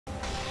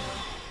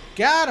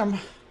Got him.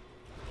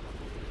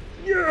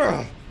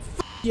 Yeah.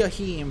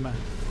 Yahim.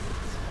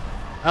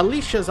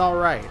 Alicia's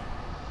alright.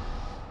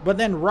 But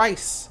then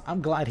Rice,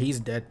 I'm glad he's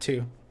dead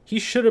too. He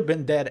should have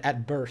been dead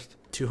at birth.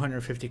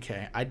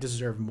 250k. I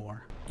deserve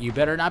more. You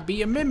better not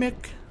be a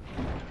mimic.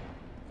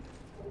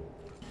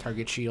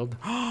 Target shield.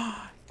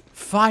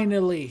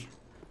 Finally.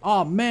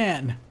 Oh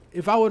man.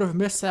 If I would have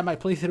missed that, my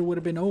playthrough would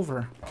have been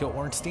over. Kill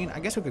Ornstein? I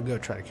guess we could go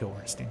try to kill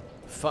Ornstein.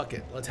 Fuck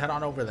it. Let's head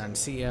on over then.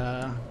 See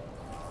how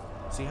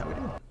we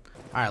do.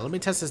 Alright, let me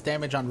test this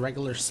damage on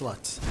regular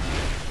sluts.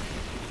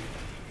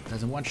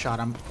 Doesn't one-shot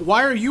him.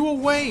 Why are you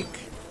awake?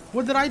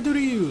 What did I do to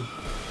you?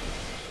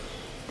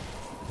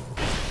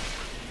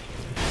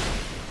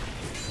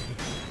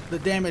 The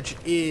damage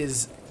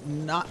is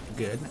not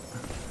good.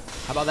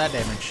 How about that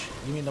damage?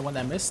 You mean the one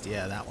that missed?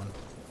 Yeah, that one.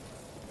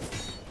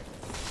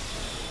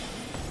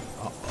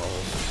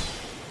 Uh-oh.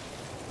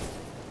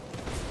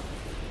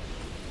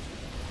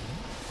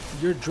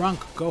 You're drunk.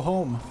 Go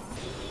home.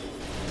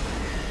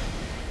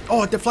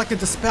 Oh, it deflected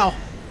the spell.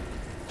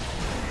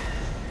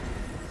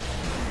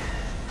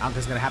 I don't think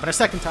it's gonna happen a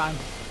second time.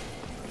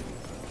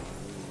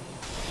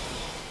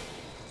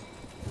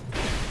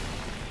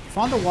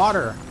 Fall in the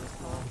water.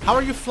 How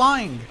are you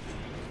flying?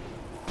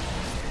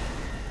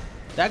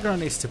 That girl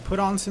needs to put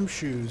on some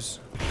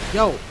shoes.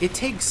 Yo, it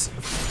takes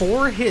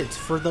 4 hits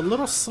for the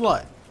little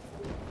slut.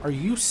 Are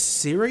you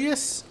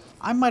serious?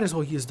 I might as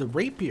well use the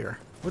rapier.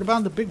 What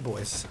about the big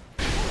boys?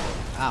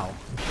 Ow.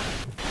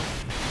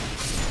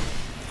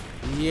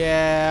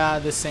 Yeah,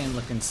 this ain't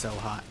looking so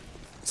hot.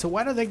 So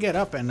why do they get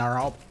up and are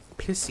all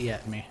pissy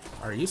at me?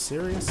 Are you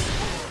serious?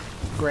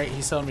 Great,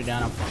 he slowed me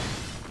down. I'm fine.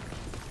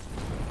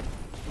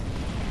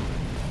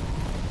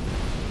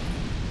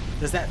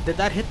 Did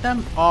that hit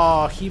them?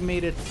 Oh, he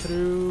made it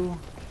through.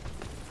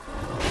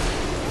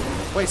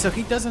 Wait, so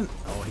he doesn't.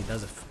 Oh, he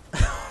does it.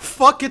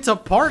 Fuck, it's a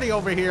party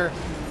over here.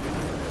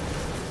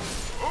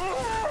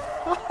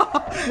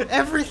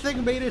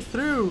 Everything made it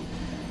through.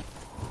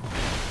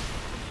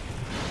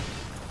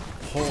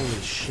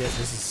 Holy shit,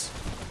 this is.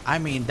 I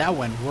mean, that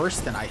went worse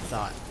than I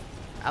thought.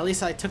 At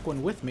least I took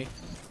one with me.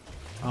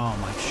 Oh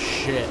my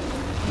shit.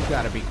 You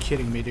gotta be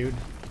kidding me, dude.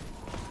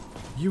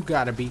 You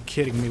gotta be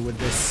kidding me with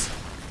this.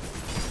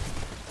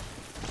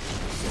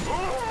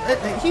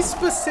 He's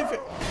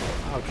specific.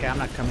 Okay, I'm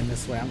not coming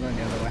this way. I'm going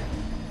the other way.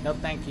 No,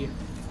 thank you.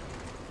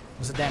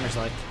 What's the damage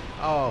like?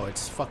 Oh,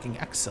 it's fucking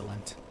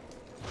excellent.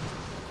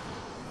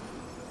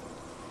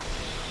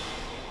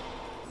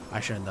 I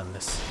shouldn't have done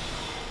this.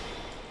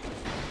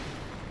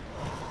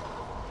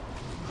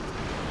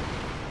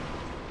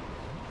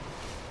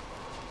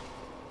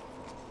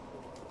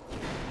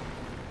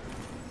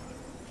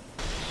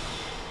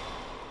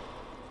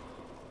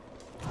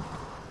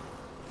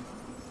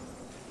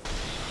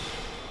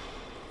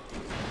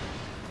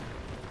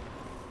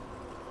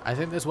 I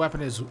think this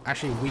weapon is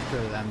actually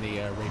weaker than the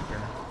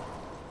rapier.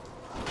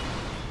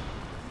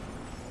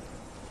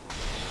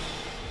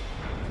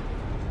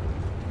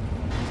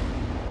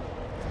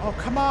 Oh,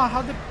 come on.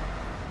 How did...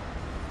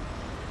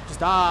 Just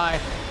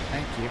die.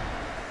 Thank you.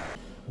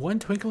 One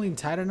twinkling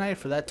titanite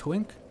for that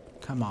twink?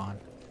 Come on.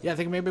 Yeah, I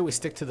think maybe we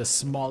stick to the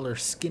smaller,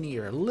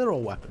 skinnier,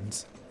 little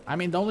weapons. I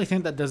mean, the only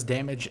thing that does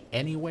damage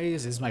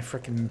anyways is my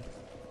frickin'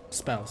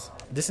 spells.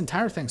 This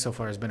entire thing so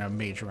far has been a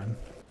mage run.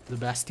 The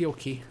Bastille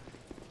key.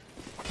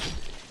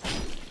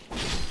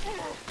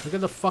 Look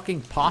at the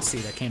fucking posse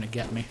that came to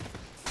get me.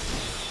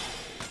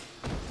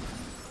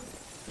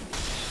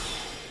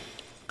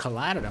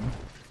 Collided him.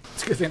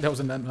 It's a good thing that was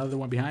another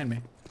one behind me.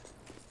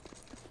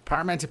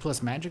 Pyromancy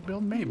plus magic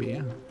build? Maybe,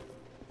 yeah.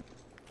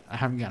 I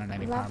haven't gotten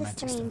any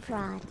pyromancy stuff.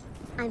 Prod.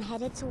 I'm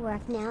headed to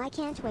work now. I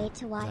can't wait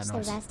to watch the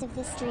rest of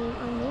this stream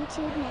on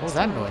YouTube next. What was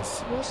that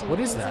noise? What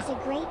is that? This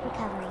is a great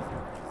recovery.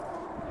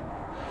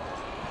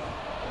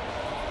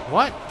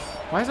 What?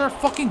 Why is there a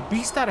fucking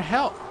beast out of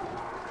hell?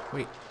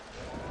 Wait.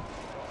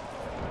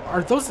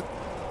 Are those...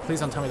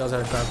 Please don't tell me those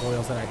are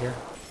gargoyles that I hear.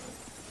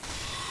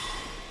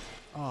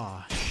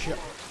 Oh, shit.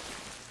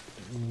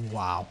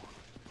 Wow.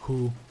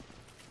 Who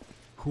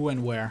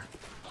and where?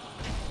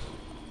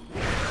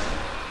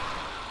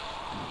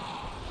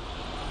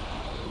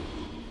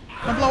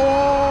 And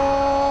blow!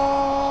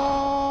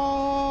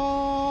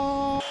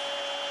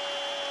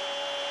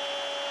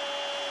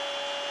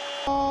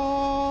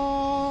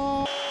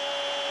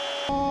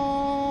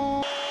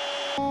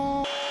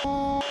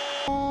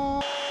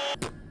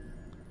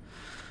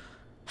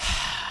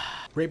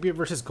 Rapier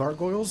versus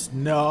gargoyles?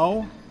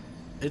 No.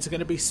 It's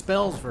gonna be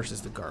spells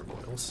versus the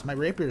gargoyles. My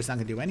rapier is not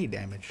gonna do any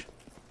damage.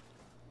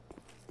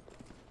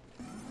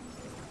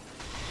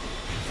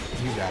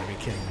 You gotta be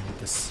kidding me with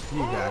this. You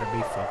gotta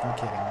be fucking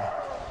kidding me.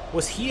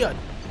 Was he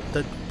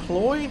the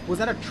ploy? Was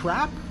that a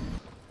trap?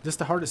 This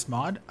the hardest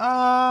mod?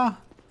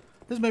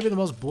 This may be the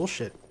most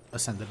bullshit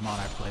Ascended mod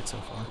I've played so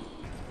far.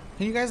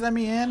 Can you guys let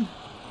me in?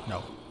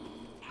 No.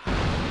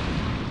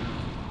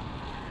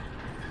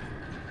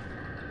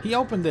 He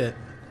opened it.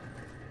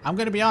 I'm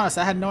gonna be honest,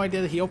 I had no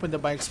idea that he opened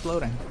it by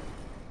exploding.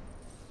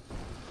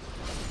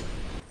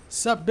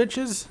 Sup,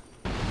 bitches?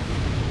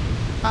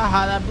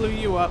 Haha, that blew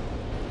you up.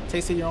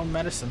 Tasted your own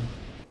medicine.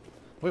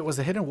 Wait, was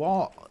the hidden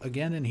wall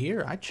again in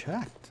here? I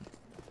checked.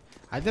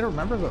 I didn't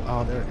remember.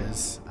 Oh, there it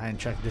is. I didn't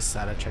check this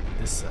side. I checked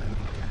this side.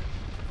 Okay.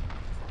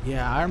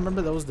 Yeah, I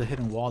remember that was the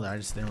hidden wall there. I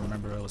just didn't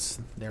remember it was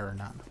there or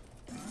not.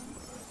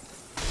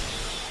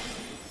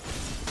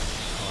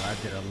 Oh, I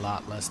did a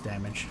lot less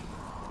damage.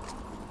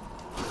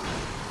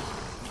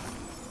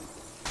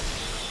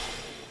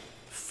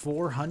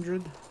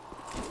 400.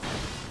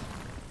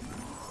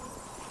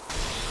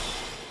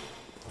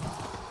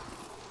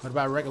 What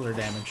about regular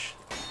damage?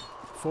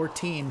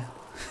 14.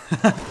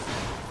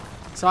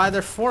 So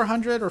either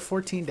 400 or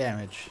 14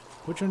 damage.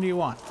 Which one do you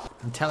want?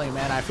 I'm telling you,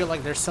 man, I feel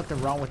like there's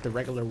something wrong with the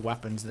regular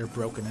weapons. They're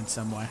broken in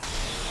some way.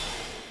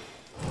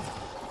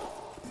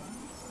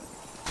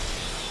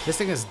 This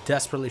thing is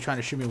desperately trying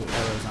to shoot me with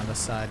arrows on the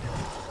side.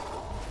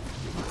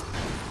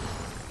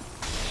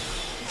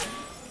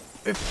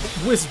 It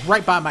whizzed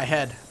right by my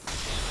head.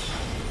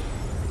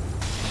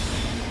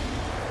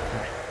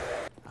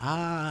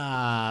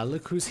 Ah,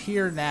 look who's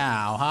here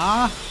now,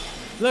 huh?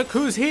 Look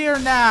who's here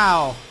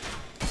now!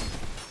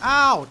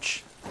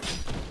 Ouch!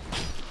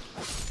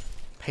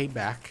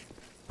 Payback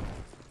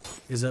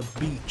is a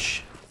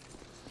beach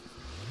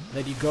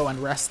that you go and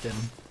rest in.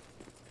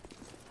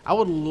 I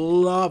would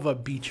love a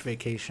beach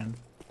vacation.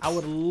 I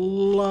would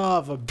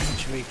love a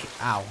beach vacation.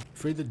 Ow.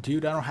 Free the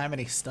dude. I don't have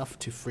any stuff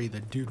to free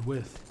the dude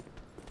with.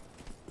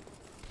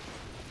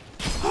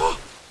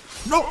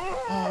 No!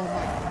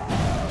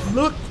 Oh my.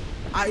 Look!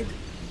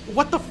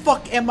 What the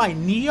fuck am I,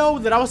 Neo?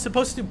 That I was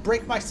supposed to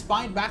break my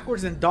spine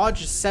backwards and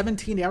dodge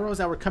 17 arrows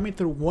that were coming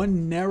through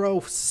one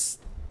narrow...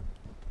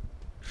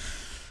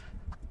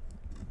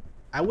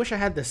 I wish I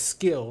had the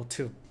skill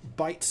to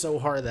bite so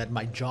hard that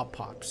my jaw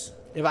pops.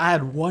 If I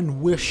had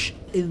one wish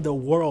in the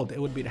world, it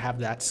would be to have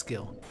that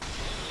skill.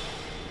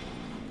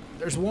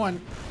 There's one.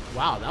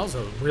 Wow, that was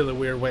a really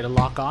weird way to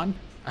lock on.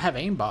 I have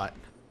aimbot.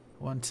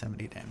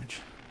 170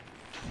 damage.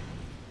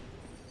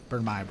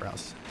 Burn my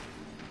eyebrows.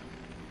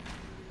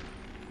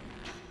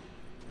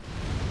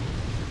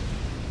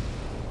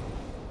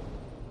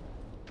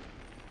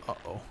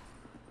 Uh-oh.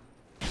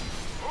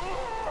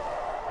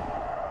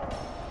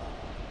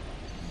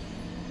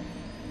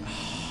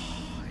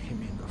 Hit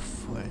me in the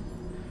foot.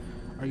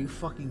 Are you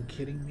fucking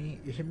kidding me?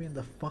 It hit me in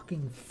the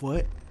fucking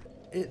foot?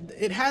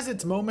 It has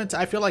its moments.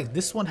 I feel like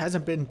this one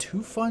hasn't been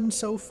too fun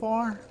so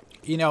far.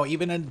 You know,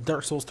 even in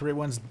Dark Souls 3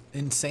 one's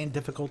insane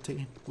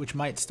difficulty, which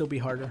might still be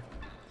harder.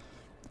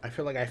 I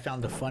feel like I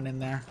found the fun in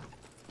there.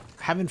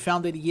 Haven't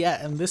found it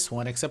yet in this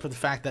one, except for the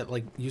fact that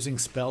like using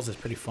spells is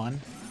pretty fun.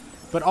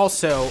 But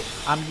also,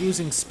 I'm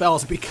using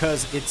spells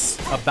because it's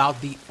about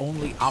the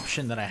only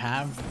option that I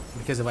have.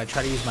 Because if I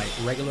try to use my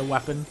regular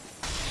weapon,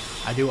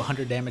 I do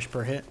 100 damage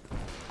per hit.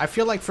 I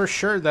feel like for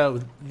sure though,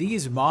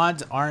 these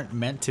mods aren't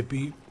meant to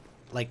be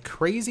like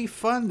crazy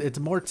fun. It's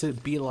more to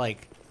be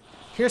like,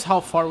 here's how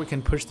far we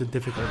can push the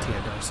difficulty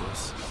of Dark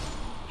Souls.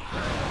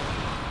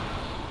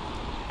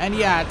 And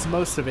yeah, it's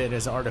most of it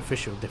is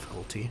artificial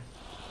difficulty.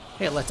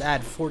 Hey, let's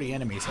add 40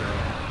 enemies here.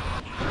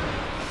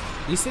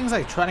 These things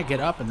like try to get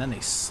up and then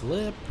they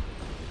slip.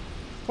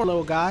 Poor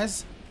little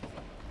guys.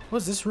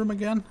 What's this room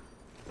again?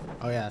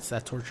 Oh yeah, it's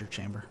that torture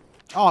chamber.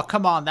 Oh,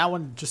 come on. That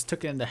one just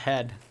took it in the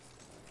head.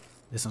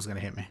 This one's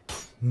gonna hit me.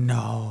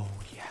 No,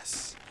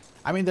 yes.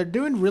 I mean, they're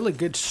doing really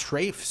good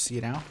strafes,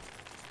 you know?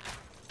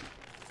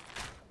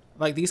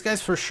 Like, these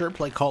guys for sure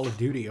play Call of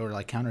Duty or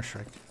like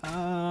Counter-Strike.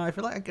 I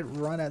feel like I could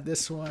run at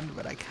this one,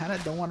 but I kind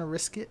of don't want to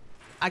risk it.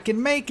 I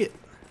can make it.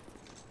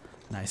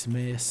 Nice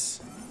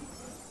miss.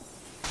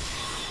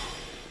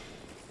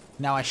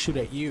 Now I shoot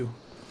at you.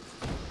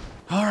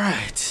 All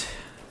right.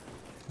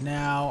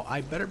 Now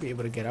I better be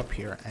able to get up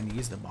here and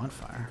use the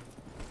bonfire.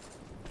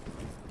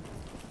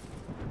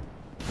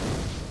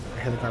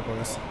 I hear the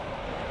gargoyles.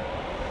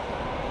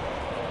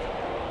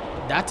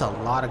 That's a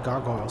lot of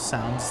gargoyle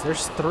sounds.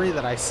 There's 3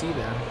 that I see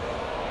there.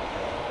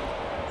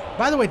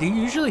 By the way, do you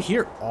usually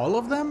hear all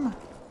of them?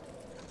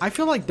 I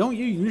feel like, don't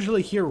you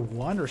usually hear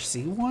 1 or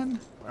see 1?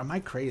 Or am I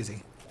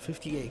crazy?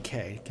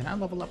 58k. Can I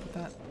level up with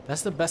that?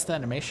 That's the best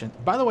animation.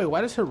 By the way,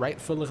 why does her right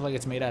foot look like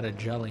it's made out of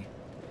jelly?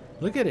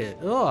 Look at it.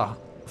 Ugh.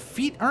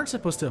 Feet aren't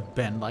supposed to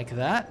bend like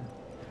that.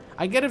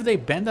 I get if they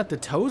bend at the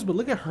toes, but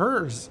look at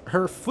hers.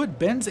 Her foot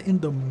bends in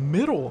the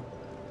middle.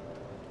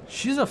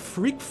 She's a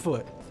freak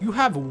foot. You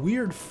have a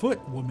weird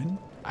foot, woman.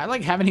 I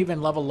like haven't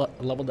even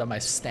leveled up my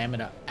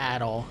stamina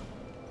at all.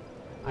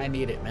 I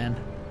need it, man.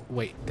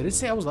 Wait, did it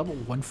say I was level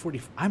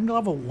 145? I'm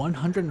level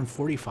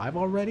 145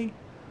 already?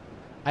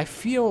 I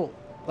feel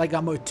like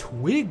I'm a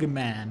twig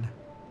man.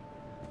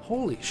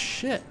 Holy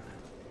shit.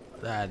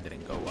 That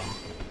didn't go well.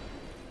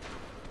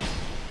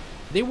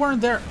 They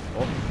weren't there.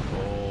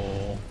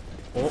 Oh.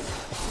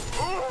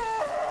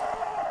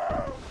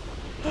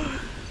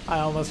 I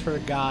almost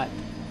forgot.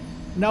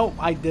 Nope,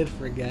 I did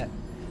forget.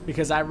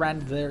 Because I ran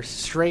there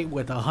straight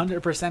with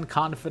 100%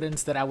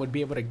 confidence that I would be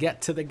able to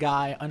get to the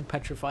guy,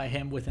 unpetrify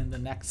him within the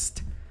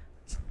next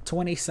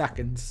 20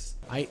 seconds.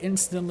 I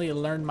instantly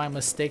learned my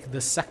mistake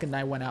the second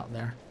I went out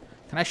there.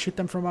 Can I shoot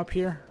them from up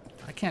here?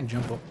 I can't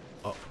jump up.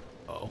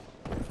 Oh.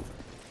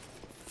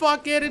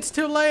 Fuck it, it's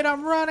too late,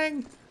 I'm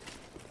running.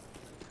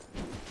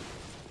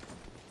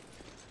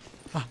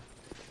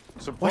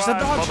 Surprise, What's the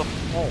dodge?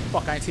 Oh,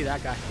 fuck, I didn't see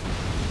that guy.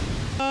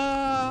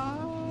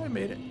 I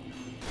made it.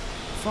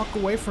 Fuck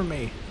away from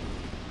me.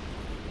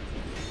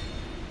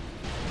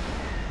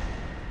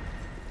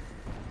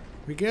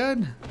 We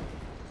good?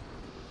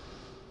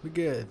 We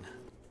good.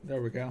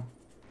 There we go.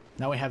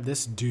 Now we have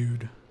this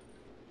dude.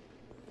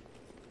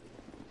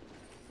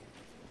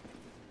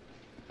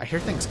 I hear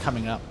things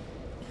coming up.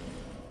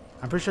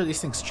 I'm pretty sure these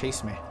things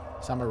chase me,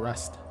 so I'm gonna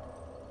rest.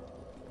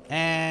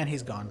 And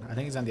he's gone. I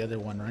think he's on the other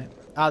one, right?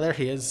 Ah, there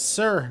he is.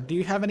 Sir, do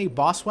you have any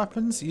boss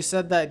weapons? You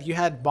said that you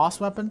had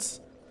boss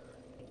weapons?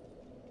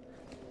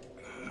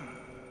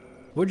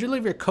 Where'd you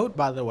leave your coat,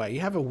 by the way? You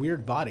have a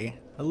weird body.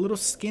 A little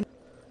skin.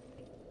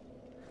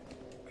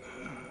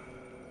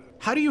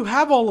 How do you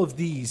have all of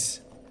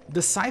these?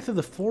 The Scythe of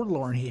the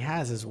Forlorn he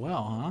has as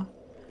well, huh?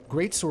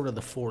 Great Sword of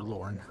the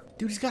Forlorn.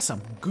 Dude, he's got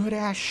some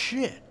good-ass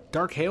shit.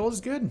 Dark Hail is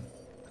good?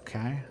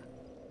 Okay.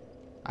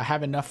 I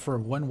have enough for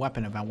one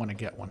weapon if I want to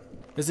get one.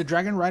 Is the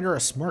Dragon Rider a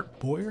smart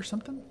boy or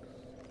something?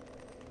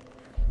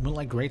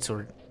 Moonlight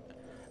Greatsword.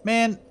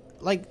 Man,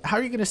 like, how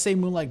are you going to say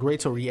Moonlight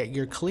Greatsword yet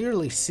you're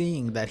clearly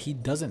seeing that he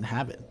doesn't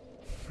have it?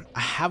 I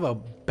have a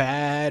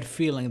bad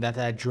feeling that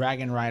that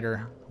Dragon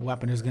Rider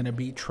weapon is going to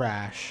be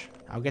trash.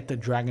 I'll get the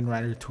Dragon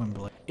Rider Twin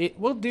Blade. It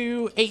will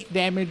do 8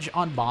 damage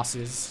on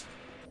bosses.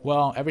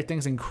 Well,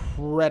 everything's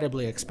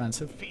incredibly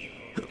expensive.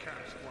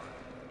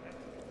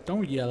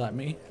 Don't yell at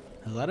me.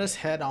 Let us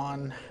head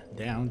on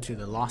down to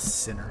the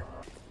Lost Sinner.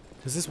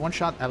 Does this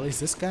one-shot at least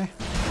this guy?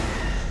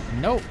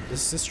 Nope,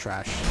 this is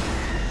trash.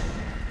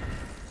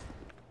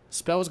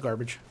 Spell is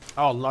garbage.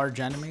 Oh, large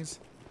enemies.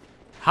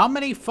 How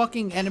many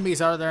fucking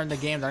enemies are there in the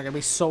game that are going to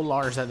be so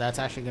large that that's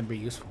actually going to be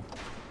useful?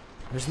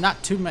 There's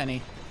not too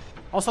many.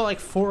 Also, like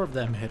 4 of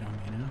them hit him,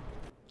 you know?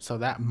 So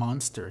that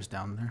monster is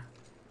down there.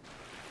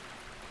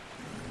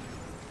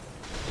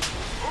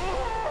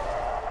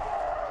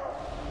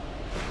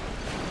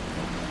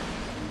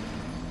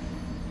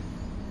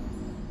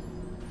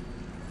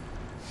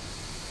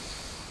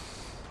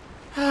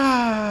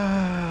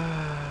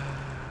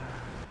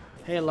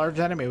 Hey, large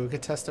enemy, we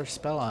could test our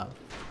spell out.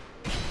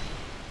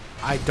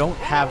 I don't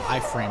have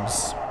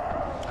iframes.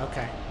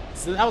 Okay.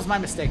 So that was my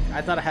mistake.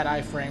 I thought I had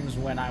iframes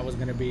when I was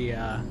going to be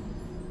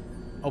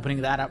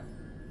opening that up.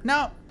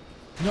 No.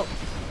 Nope.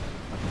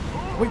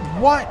 Wait,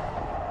 what?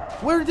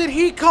 Where did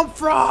he come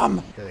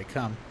from? Here they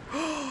come.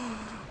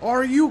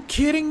 Are you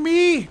kidding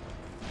me?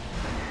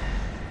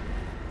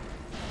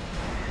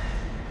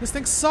 This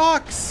thing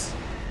sucks.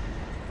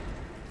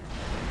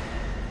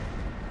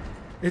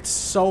 It's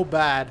so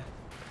bad.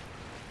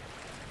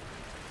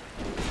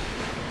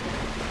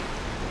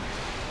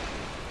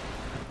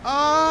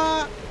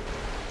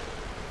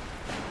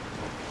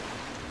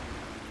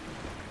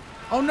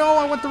 Oh no,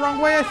 I went the wrong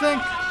way, I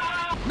think.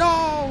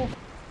 No!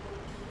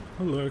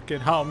 Look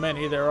at how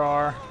many there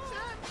are.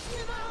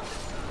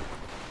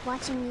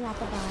 Watching you at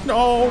the bar.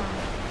 No!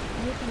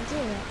 You can do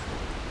it.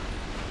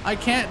 I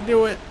can't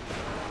do it.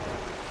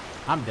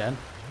 I'm dead.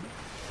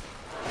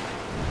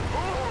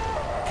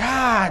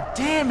 God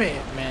damn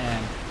it,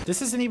 man.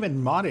 This isn't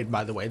even modded,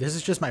 by the way. This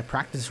is just my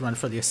practice run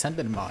for the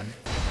Ascended mod.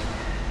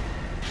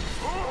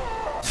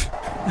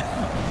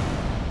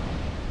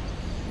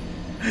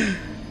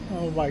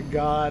 Oh my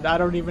god, I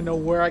don't even know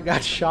where I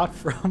got shot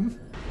from.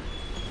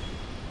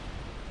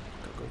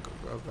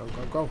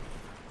 Go.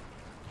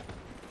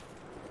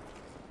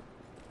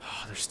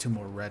 Oh, there's 2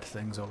 more red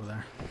things over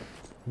there.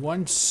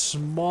 One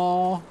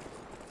small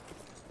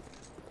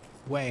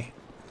way.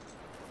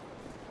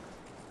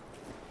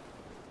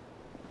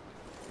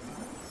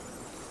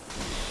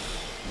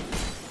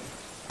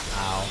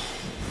 Ow.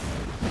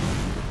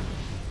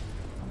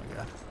 Oh my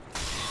god.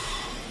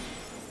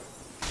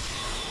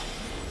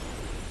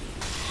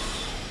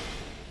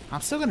 I'm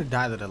still gonna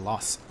die to the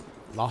lost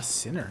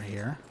sinner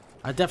here.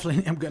 I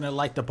definitely am gonna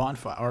light the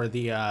bonfire or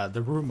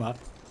the room up.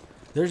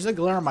 There's a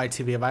glare on my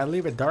TV. If I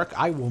leave it dark,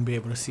 I won't be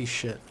able to see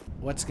shit.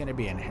 What's gonna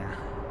be in here?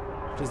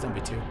 Please don't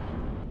be 2.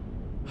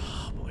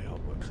 Oh boy,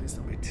 please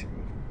don't be 2.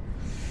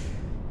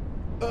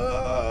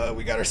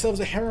 We got ourselves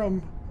a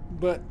harem,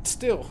 but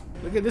still,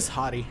 look at this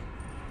hottie.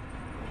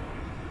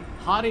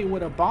 Hottie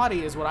with a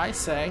body is what I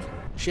say.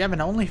 She have an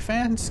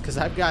OnlyFans? Because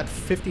I've got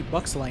 50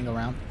 bucks laying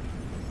around.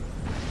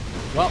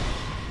 Well,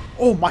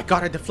 oh my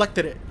god, I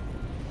deflected it.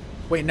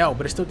 Wait, no,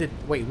 but it still did.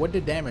 Wait, what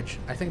did damage?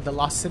 I think the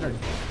Lost Sinner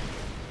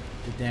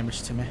did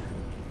damage to me.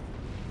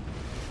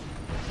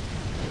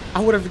 I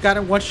would have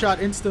gotten 1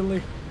 shot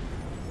instantly.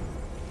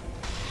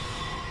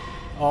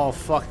 Oh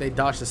fuck, they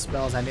dodged the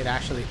spells. I need to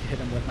actually hit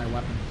him with my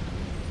weapon.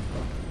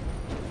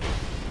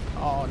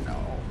 Oh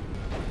no.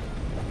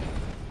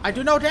 I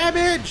do no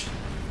damage!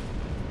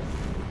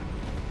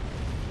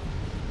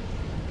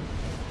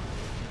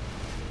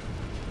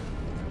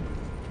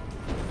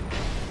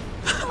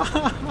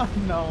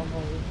 No.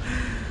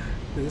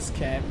 This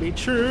can't be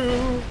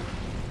true.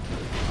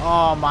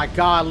 Oh my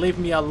god, leave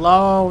me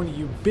alone,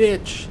 you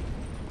bitch.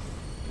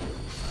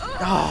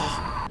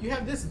 Oh. You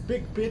have this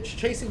big bitch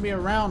chasing me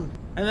around,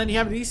 and then you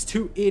have these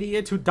two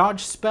idiots who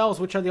dodge spells,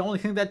 which are the only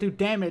thing that do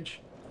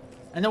damage.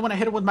 And then when I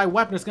hit it with my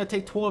weapon, it's gonna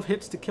take 12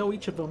 hits to kill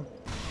each of them.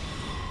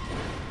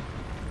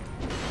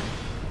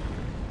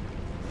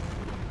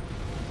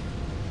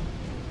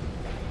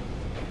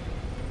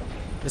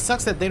 It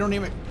sucks that they don't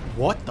even...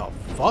 What the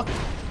fuck?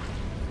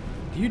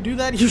 Do you do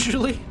that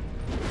usually?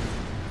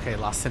 Okay,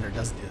 Lost Sinner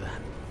does do that.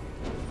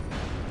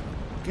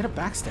 Get a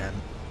backstab.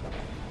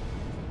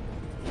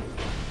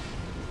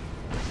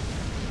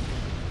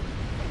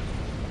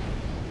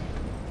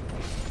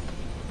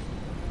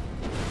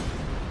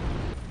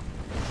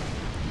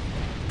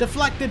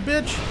 Deflected,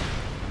 bitch!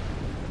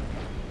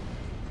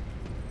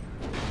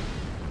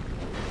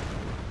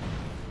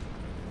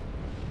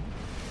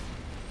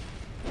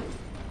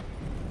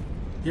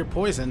 You're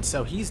poisoned,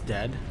 so he's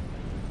dead.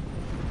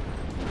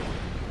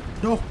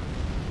 No!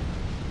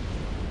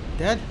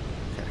 Dead?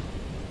 Okay.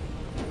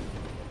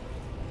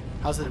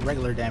 How's it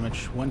regular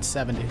damage?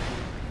 170.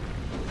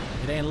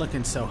 It ain't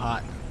looking so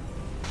hot.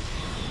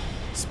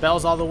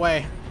 Spells all the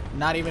way.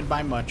 Not even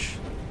by much.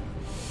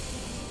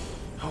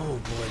 Oh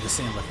boy, this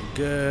ain't looking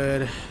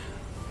good.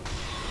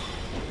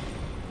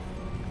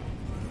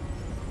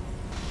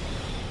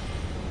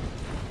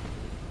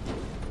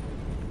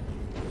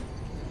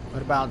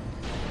 What about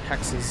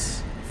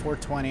hexes?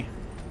 420.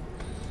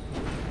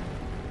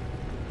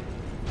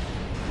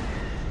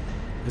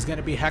 There's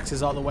gonna be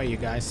hexes all the way, you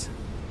guys.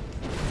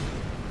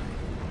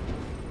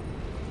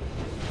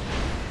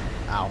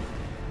 Ow.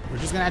 We're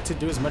just gonna have to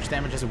do as much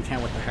damage as we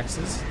can with the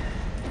hexes.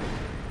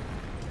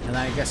 And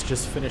then I guess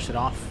just finish it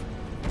off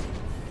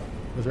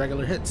with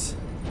regular hits.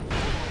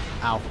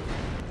 Ow.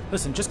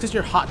 Listen, just because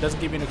you're hot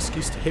doesn't give you an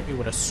excuse to hit me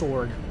with a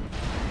sword.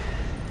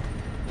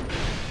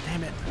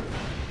 Damn it.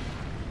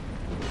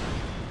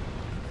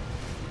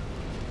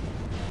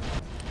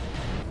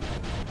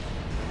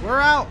 We're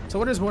out! So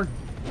what is more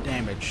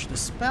damage? The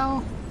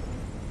spell?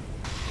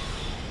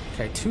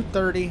 Okay,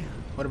 230.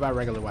 What about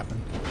regular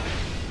weapon?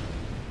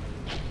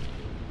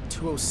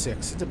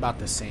 206. It's about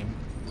the same.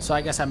 So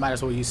I guess I might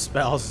as well use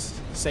spells.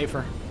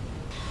 Safer.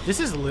 This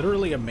is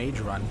literally a mage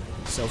run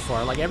so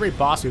far. Like every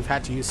boss we've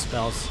had to use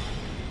spells.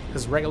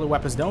 Because regular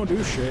weapons don't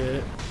do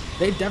shit.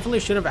 They definitely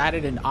should have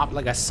added an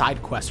like a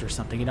side quest or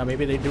something. You know,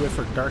 maybe they do it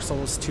for Dark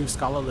Souls 2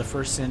 Scholar the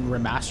First Sin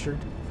Remastered.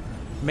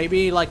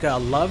 Maybe like a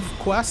love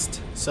quest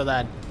so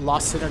that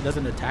Lost Sinner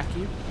doesn't attack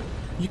you.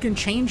 You can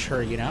change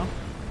her, you know,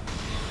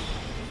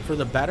 for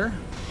the better.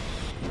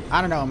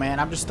 I don't know, man.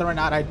 I'm just throwing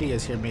out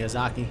ideas here,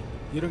 Miyazaki.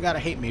 You don't gotta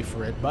hate me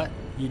for it, but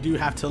you do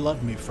have to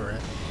love me for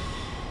it.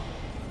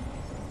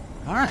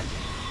 Alright.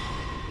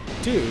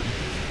 Dude,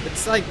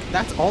 it's like,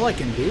 that's all I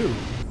can do.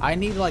 I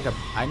need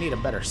a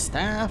better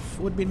staff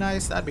would be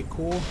nice. That'd be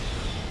cool.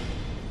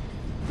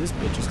 This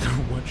bitch is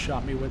gonna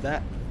one-shot me with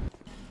that.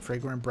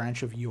 Fragrant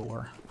branch of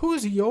Yor. Who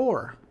is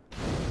Yor?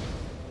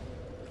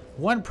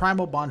 One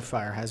primal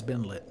bonfire has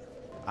been lit.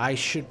 I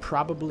should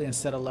probably,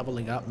 instead of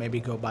leveling up,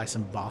 maybe go buy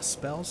some boss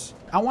spells.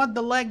 I want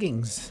the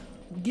leggings.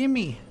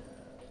 Gimme.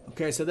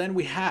 Okay, so then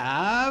we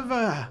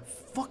have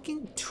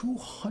fucking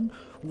 200.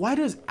 Why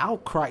does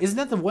Outcry? Isn't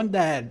that the one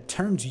that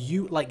turns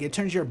you, like it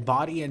turns your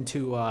body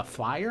into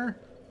fire?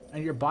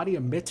 And your body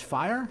emits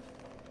fire?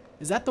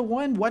 Is that the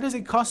one? Why does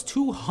it cost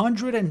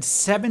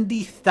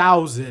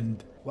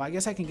 270,000? Well, I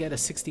guess I can get a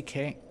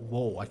 60k.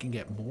 Whoa, I can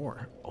get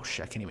more. Oh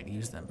shit, I can't even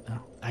use them.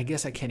 No. I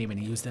guess I can't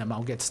even use them.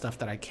 I'll get stuff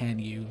that I can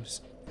use.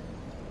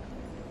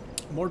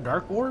 More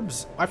dark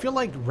orbs? I feel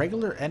like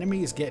regular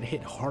enemies get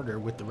hit harder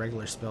with the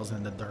regular spells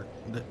than the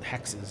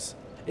hexes.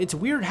 It's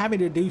weird having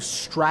to do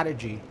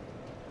strategy.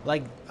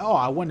 Like, oh,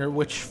 I wonder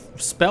which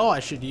spell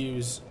I should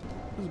use.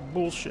 This is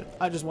bullshit.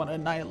 I just want to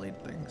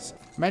annihilate things.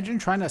 Imagine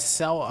trying to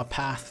sell a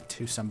path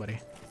to somebody.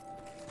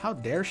 How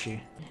dare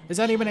she? Is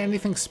that even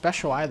anything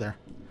special either?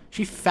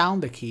 She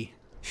found the key.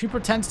 She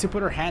pretends to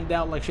put her hand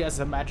out like she has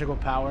a magical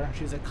power.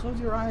 She's like, close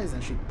your eyes,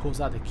 and she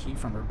pulls out the key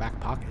from her back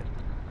pocket.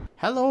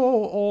 Hello,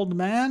 old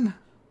man.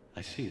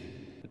 I see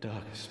the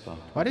darkest spot.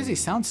 Why does he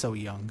sound so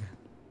young?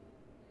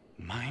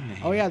 My name.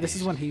 Oh yeah, this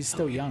is when he's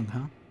still young,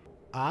 huh?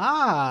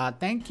 Ah,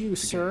 thank you,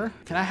 sir.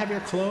 Can I have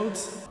your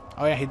clothes?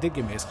 Oh yeah, he did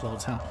give me his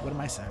clothes, huh? What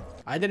am I saying?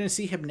 I didn't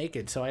see him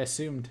naked, so I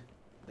assumed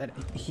that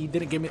he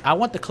didn't give me... I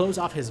want the clothes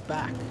off his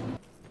back.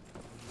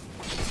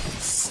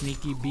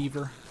 Sneaky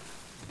beaver.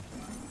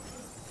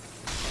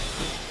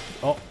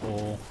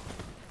 Uh-oh.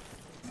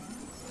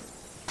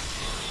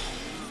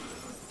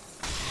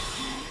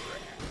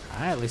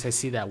 Alright, at least I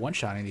see that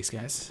one-shotting these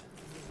guys.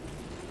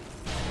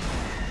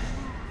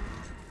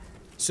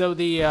 So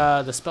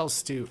the spells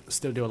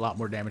still do a lot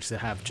more damage. They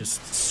have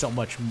just so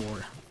much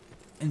more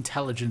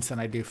intelligence than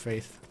I do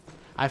faith.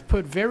 I've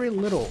put very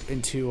little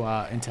into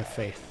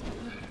faith.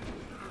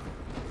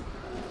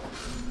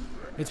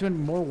 It's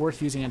been more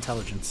worth using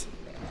intelligence.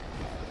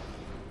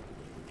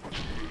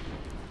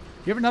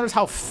 You ever notice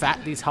how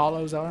fat these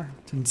hollows are?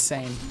 It's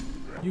insane.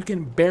 You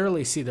can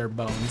barely see their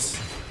bones.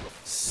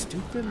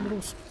 Stupid little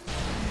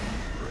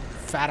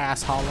fat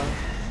ass hollow.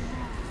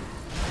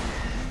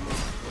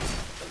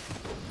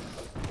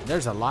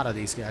 There's a lot of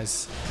these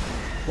guys.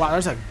 Wow,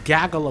 there's a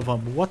gaggle of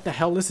them. What the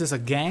hell is this, a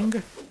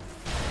gang?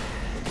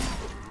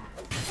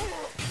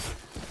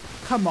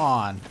 Come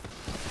on.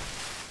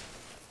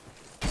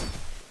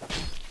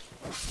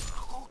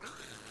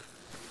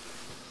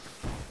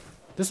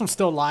 This one's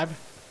still alive.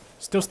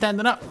 Still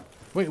standing up.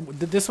 Wait,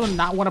 did this one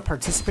not want to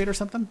participate or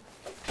something?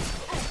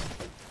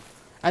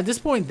 At this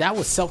point, that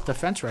was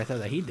self-defense right there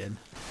that he did.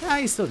 Yeah,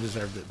 he still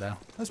deserved it, though.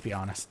 Let's be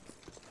honest.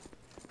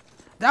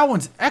 That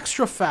one's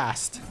extra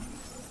fast.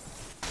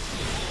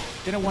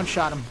 Didn't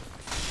one-shot him.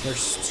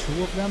 There's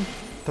 2 of them.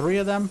 3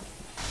 of them.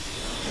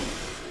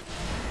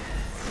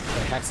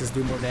 Okay, hexes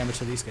do more damage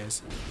to these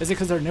guys. Is it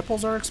because their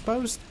nipples are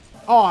exposed?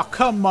 Oh,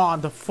 come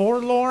on. The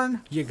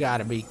Forlorn? You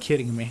gotta be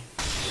kidding me.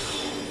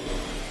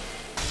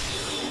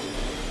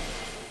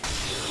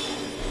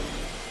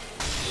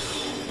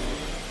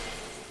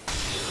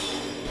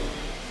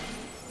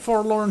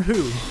 Forlorn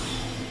who?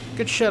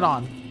 Get shit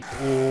on.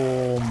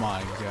 Oh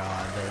my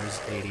god,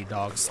 there's 80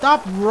 dogs.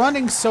 Stop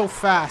running so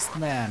fast,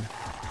 man.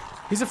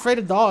 He's afraid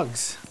of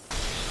dogs.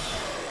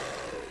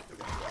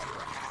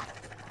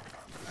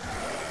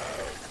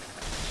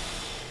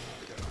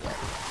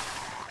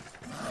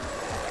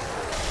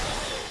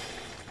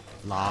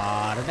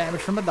 Lot of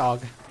damage from a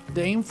dog.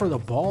 They aim for the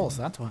balls,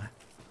 that's why.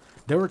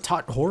 They were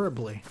taught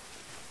horribly.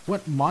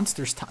 What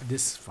monsters taught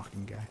this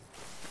fucking guy?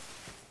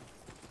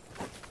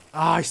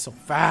 Ah, he's so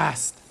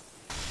fast.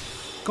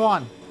 Go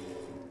on.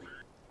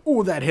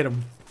 Ooh, that hit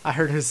him. I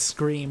heard his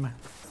scream.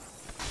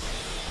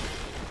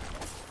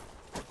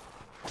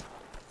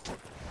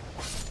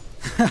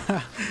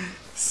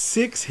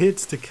 Six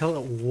hits to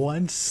kill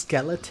one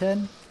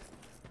skeleton?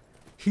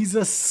 He's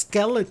a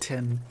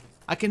skeleton.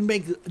 I can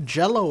make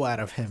jello out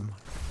of him.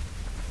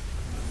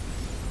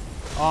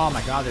 Oh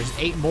my god, there's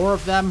 8 more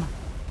of them.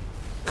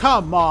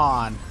 Come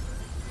on.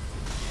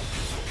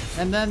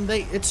 And then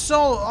it's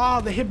so,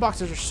 oh, the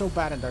hitboxes are so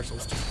bad in Dark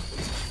Souls 2.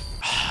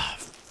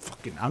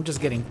 Fucking, I'm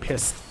just getting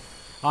pissed.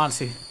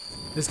 Honestly,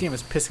 this game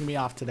is pissing me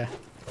off today.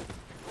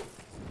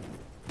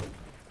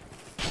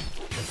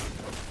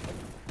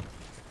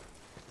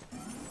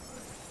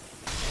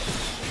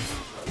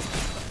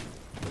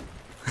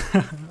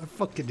 I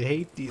fucking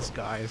hate these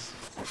guys.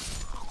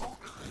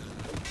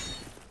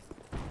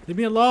 Leave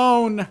me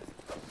alone.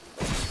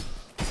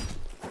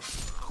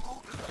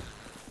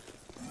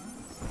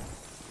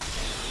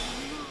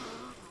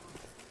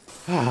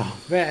 Oh,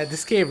 man,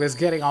 this game is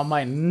getting on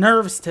my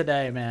nerves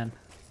today, man.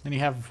 And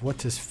you have,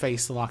 what's his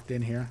face locked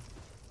in here?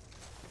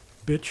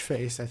 Bitch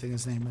face, I think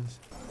his name is.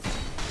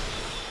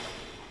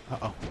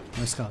 Uh-oh,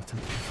 my skeleton.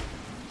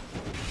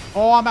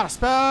 Oh, I'm out of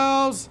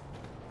spells!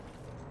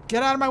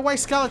 Get out of my way,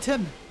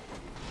 skeleton!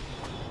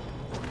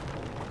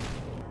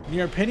 In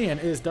your opinion,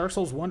 is Dark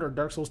Souls 1 or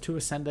Dark Souls 2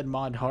 Ascended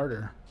mod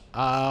harder?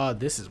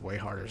 This is way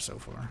harder so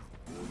far.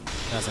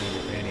 That's not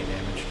gonna do any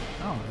damage.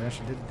 Oh, it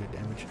actually did good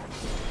damage.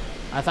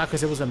 I thought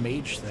because it was a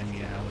mage thing,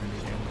 yeah, it wouldn't do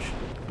damage.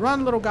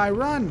 Run, little guy,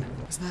 run!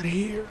 It's not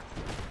here.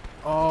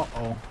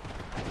 Uh-oh.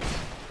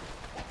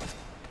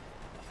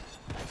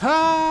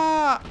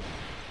 Ha!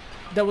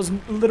 There was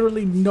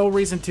literally no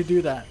reason to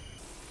do that.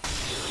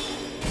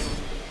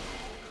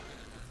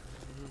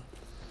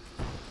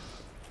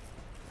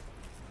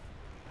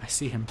 I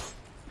see him.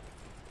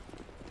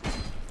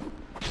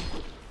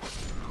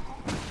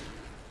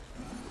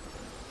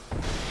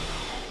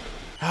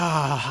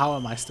 Ah, how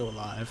am I still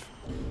alive?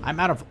 I'm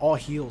out of all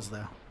heals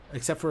though,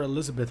 except for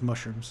Elizabeth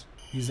mushrooms.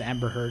 Use the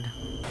Amber Heard.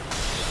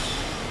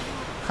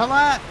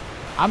 Colette!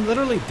 I'm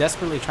literally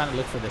desperately trying to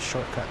look for this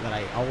shortcut that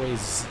I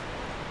always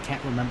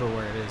can't remember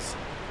where it is.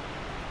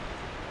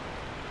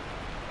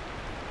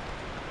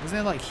 Isn't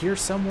it like here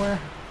somewhere?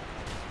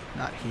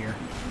 Not here.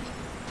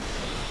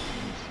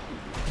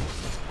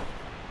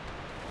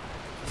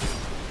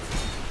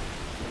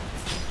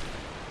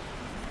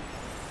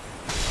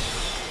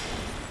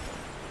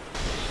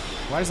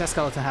 Why does that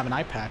skeleton have an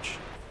eye patch?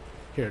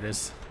 Here it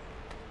is.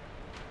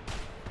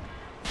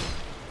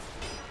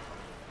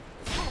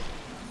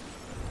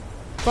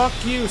 Fuck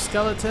you,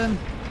 skeleton.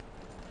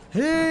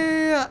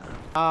 Hey!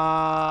 Should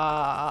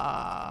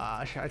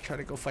I try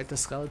to go fight the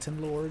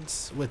skeleton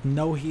lords with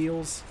no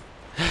heals?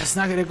 It's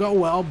not gonna go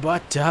well,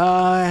 but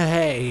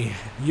hey,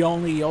 you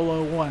only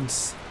YOLO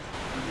once.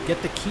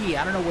 Get the key.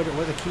 I don't know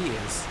where the key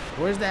is.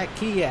 Where's that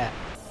key at?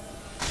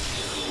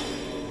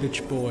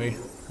 Bitch boy.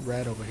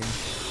 Red over here.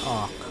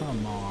 Oh,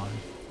 come on.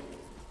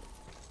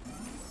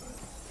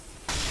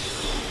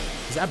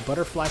 Is that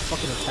butterfly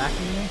fucking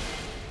attacking me?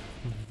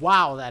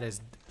 Wow, that is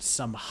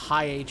some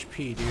high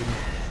HP, dude.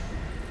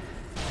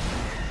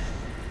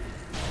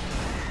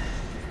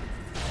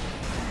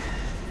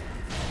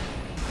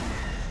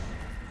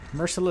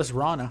 Merciless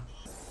Rana.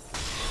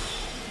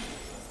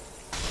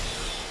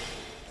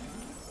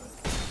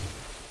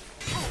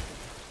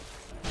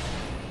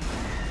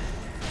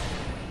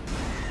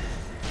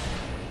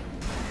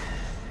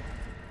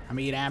 I'm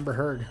gonna eat Amber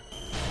Heard.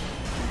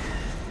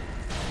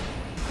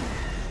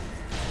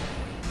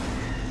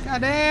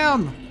 God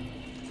damn!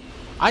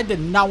 I did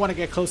not want to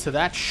get close to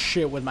that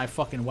shit with my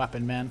fucking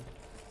weapon, man.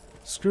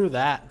 Screw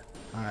that.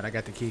 Alright, I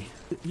got the key.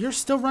 You're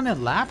still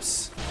running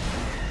laps?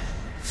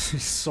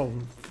 He's so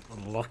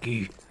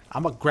lucky.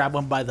 I'm gonna grab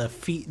him by the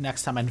feet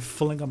next time and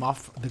fling him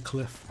off the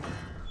cliff.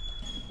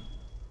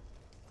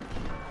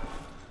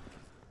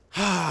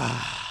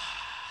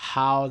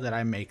 How did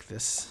I make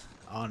this?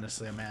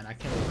 Honestly, man, I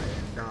can't believe I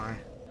didn't die.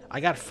 I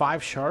got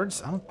 5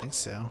 shards? I don't think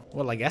so.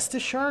 Well, like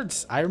Estus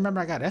shards? I remember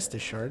I got Estus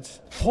shards.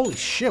 Holy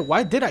shit,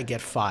 why did I get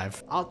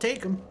 5? I'll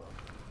take them.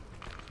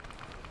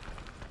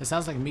 It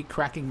sounds like me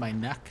cracking my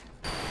neck.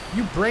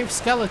 You brave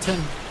skeleton.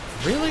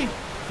 Really?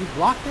 You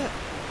blocked it?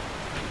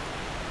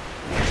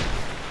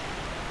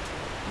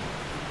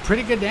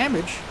 Pretty good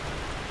damage.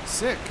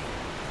 Sick.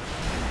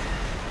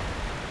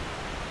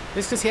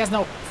 This because he has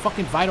no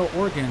fucking vital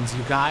organs,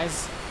 you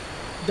guys.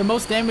 The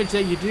most damage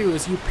that you do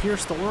is you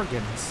pierce the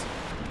organs.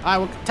 Alright,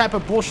 what type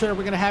of bullshit are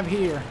we gonna have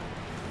here?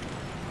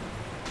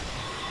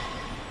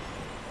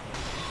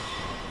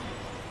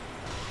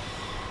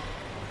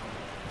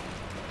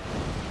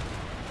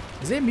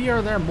 Is it me or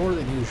are there more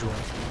than usual?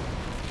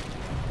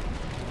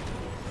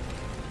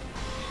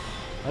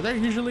 Are there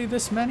usually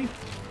this many?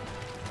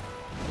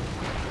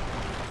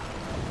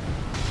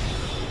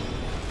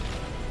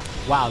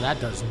 Wow, that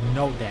does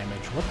no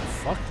damage. What the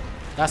fuck?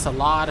 That's a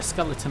lot of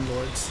skeleton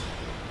lords.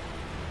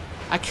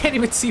 I can't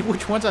even see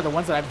which ones are the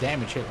ones that have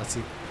damage. Here, let's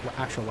see. What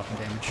actual weapon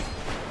damage.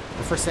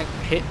 The first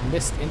hit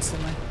missed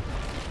instantly.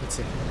 Let's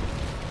see.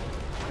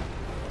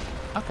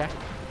 Okay.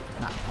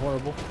 Not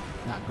horrible.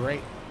 Not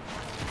great.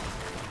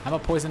 I'm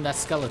gonna poison that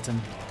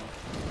skeleton.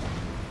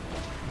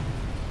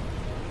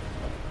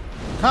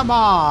 Come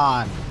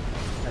on!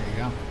 There you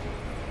go.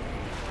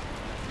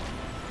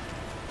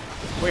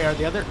 Where are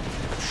the other?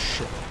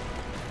 Shit.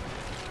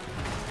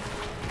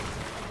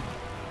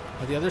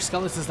 Are the other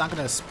skeletons not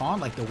gonna spawn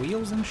like the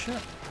wheels and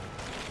shit?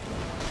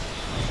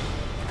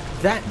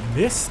 That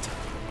missed?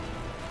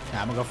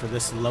 Yeah, I'm gonna go for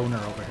this loner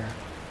over here.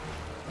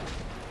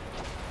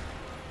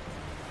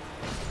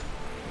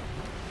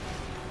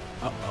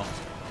 Uh-oh.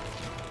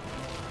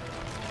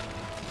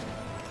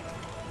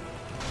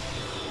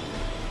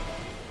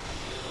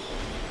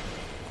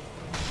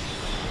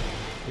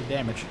 Good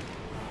damage.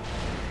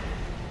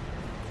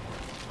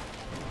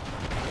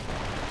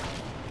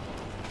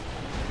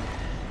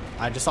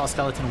 I just saw a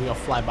skeleton wheel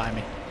fly by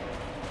me.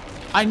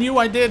 I knew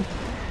I did!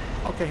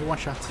 Okay, he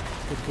one-shots.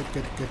 Good, good,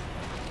 good, good.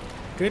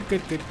 Good,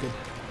 good, good, good.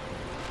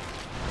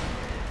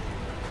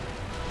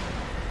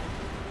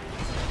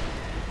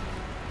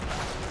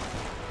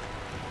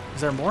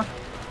 Is there more?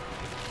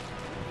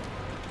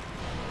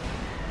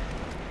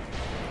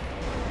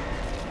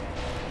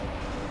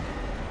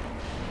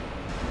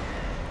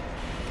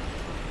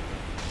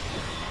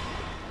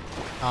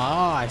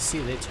 Ah, I see.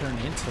 They turn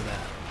into that.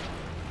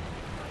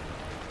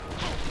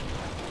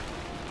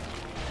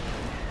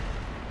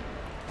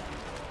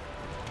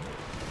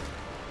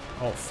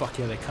 Oh, fuck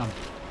yeah, they come.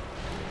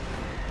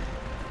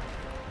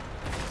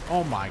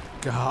 Oh my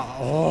god.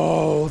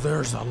 Oh,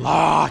 there's a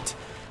lot.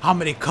 How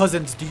many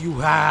cousins do you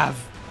have?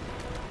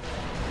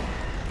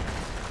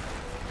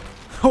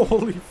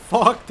 Holy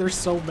fuck, there's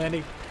so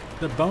many.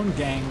 The Bone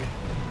Gang.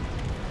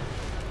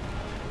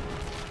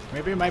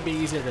 Maybe it might be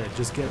easier to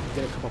just get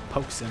a couple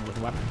pokes in with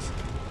weapons.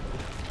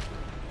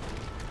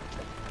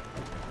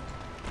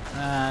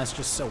 It's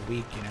just so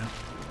weak, you know.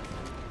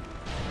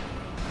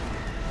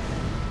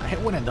 I hit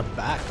one in the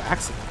back by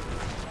accident.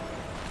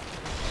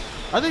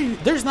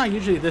 There's not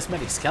usually this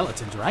many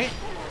skeletons, right?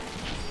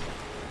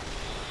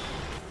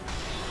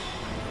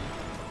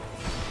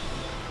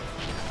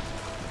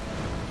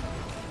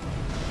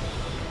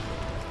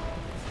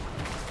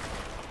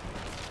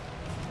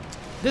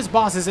 This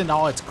boss isn't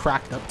all it's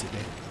cracked up to be.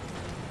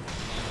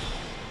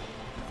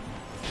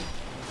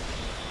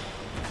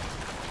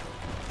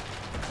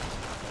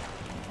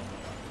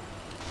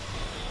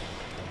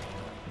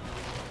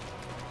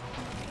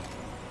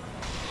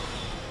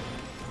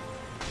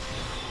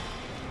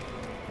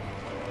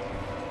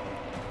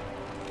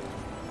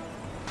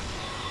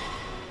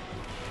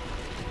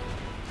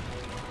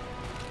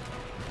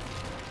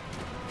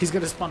 He's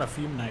gonna spawn a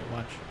Fume Knight,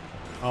 watch.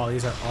 Oh,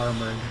 these are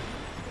armored.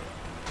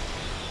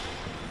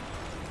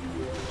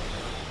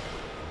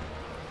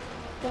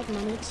 Big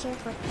money cheer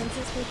for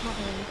Princess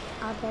recovery.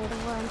 Although the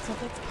worm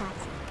took its cut.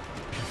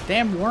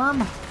 Damn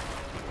worm!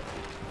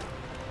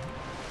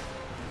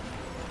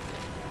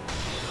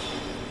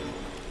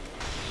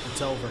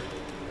 It's over.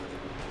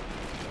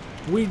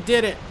 We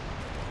did it!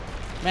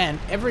 Man,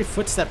 every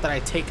footstep that I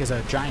take is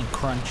a giant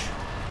crunch.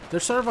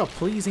 There's sort of a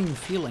pleasing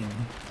feeling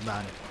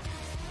about it.